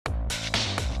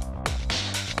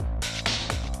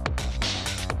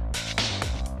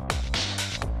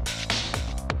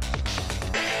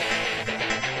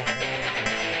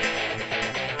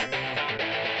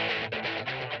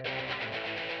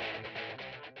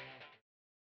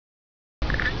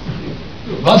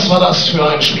Was war das für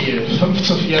ein Spiel?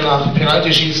 5:4 nach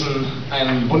Penaltyschießen,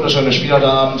 ein wunderschönes Spiel heute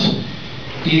Abend.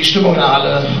 Die Stimmung in der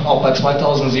Halle, auch bei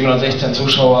 2716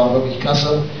 Zuschauer, wirklich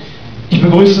klasse. Ich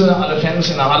begrüße alle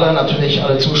Fans in der Halle, natürlich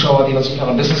alle Zuschauer, die sich noch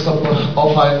im Business Club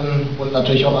aufhalten und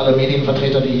natürlich auch alle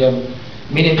Medienvertreter, die hier im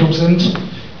Medienclub sind.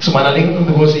 Zu meiner Linken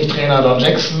begrüße ich Trainer Don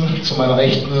Jackson, zu meiner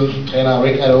Rechten Trainer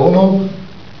Rick Aderono.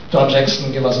 Don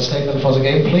Jackson, give us a statement for the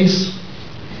game, please.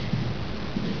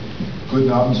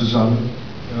 Guten Abend zusammen.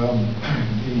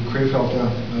 Die Krefelder,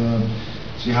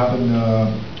 sie haben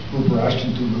überrascht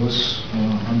durch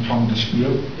Anfang des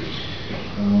Spiels.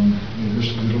 In der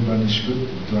ersten Drittel war nicht gut,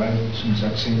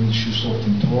 3:16 Schuss auf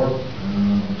dem Tor.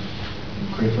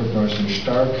 Krefeld war sehr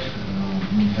stark.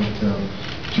 Man hat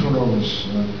Turnovers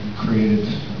created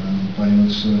bei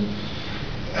uns.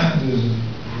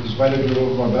 Das zweite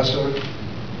Drittel war besser.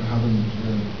 Wir haben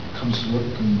kommen zurück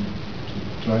und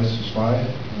 3:2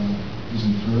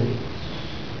 sind für.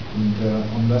 Und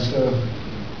am letzten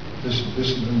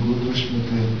bisschen unglücklich mit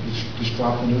den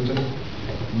Strafminuten.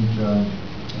 Und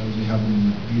sie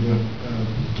haben wieder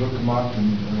Druck gemacht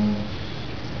und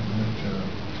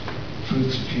viel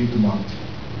zu viel gemacht.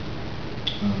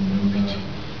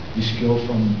 Die Skill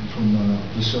von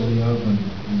Vasilia und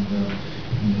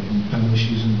im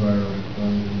Penalty-Schießen war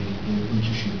der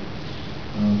Unterschied.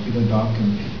 Vielen Dank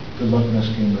und good luck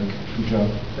next game, Rick. Good job.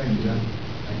 Thank you, Dan.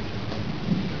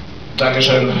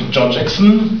 Dankeschön, John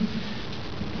Jackson.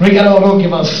 Rick Aderono,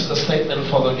 give us a statement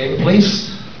for the game, please.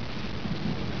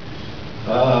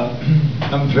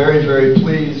 I'm very, very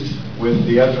pleased with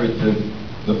the effort that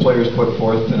the players put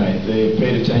forth tonight. They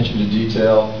paid attention to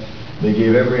detail. They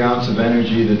gave every ounce of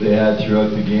energy that they had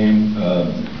throughout the game.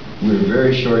 We were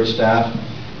very short-staffed,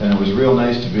 and it was real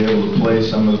nice to be able to play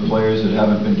some of the players that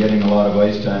haven't been getting a lot of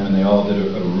ice time, and they all did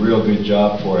a real good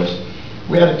job for us.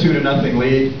 We had a 2-0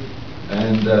 lead.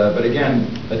 And but again,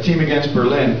 a team against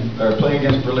Berlin, or playing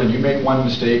against Berlin, you make one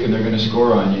mistake and they're going to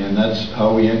score on you, and that's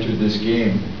how we entered this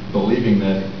game, believing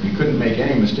that we couldn't make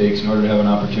any mistakes in order to have an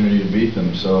opportunity to beat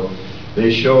them. So they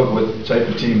showed what type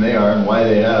of team they are and why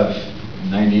they have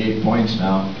 98 points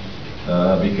now,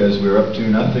 because we were up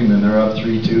 2-0, then they're up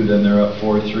 3-2, then they're up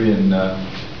 4-3, and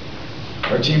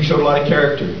our team showed a lot of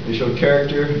character. They showed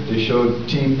character, they showed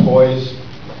team poise,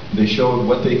 they showed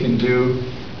what they can do.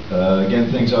 Again,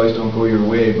 things always don't go your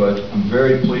way, but I'm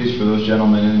very pleased for those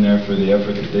gentlemen in there for the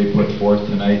effort that they put forth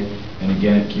tonight. And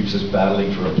again, it keeps us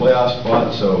battling for a playoff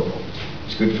spot, so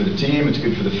it's good for the team, it's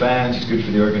good for the fans, it's good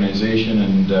for the organization,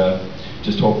 and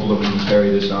just hopeful that we can carry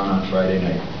this on Friday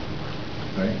night.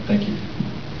 All right, thank you.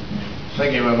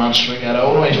 Thank you very much, Rick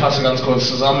Aderono. Ich fasse ganz kurz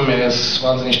zusammen. Er ist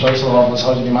wahnsinnig stolz darauf, was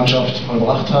heute die Mannschaft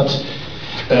vollbracht hat.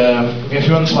 Wir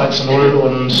führen 2:0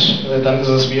 und dann ist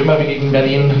es wie immer wie gegen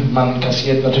Berlin. Man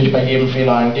kassiert natürlich bei jedem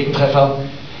Fehler einen Gegentreffer.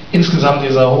 Insgesamt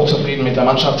ist er hochzufrieden mit der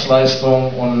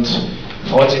Mannschaftsleistung und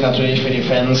freut sich natürlich für die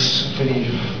Fans, für die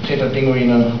Krefeld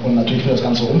Pinguine und natürlich für das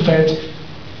ganze Umfeld.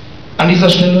 An dieser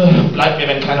Stelle bleibt mir,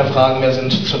 wenn keine Fragen mehr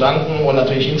sind, zu danken und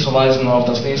natürlich hinzuweisen auf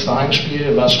das nächste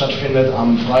Heimspiel, was stattfindet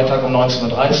am Freitag um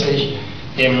 19:30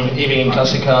 Uhr im ewigen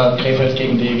Klassiker Krefeld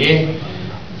gegen DEG.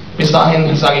 Bis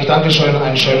dahin sage ich Dankeschön,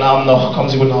 einen schönen Abend noch, kommen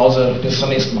Sie gut nach Hause, bis zum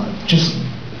nächsten Mal. Tschüss.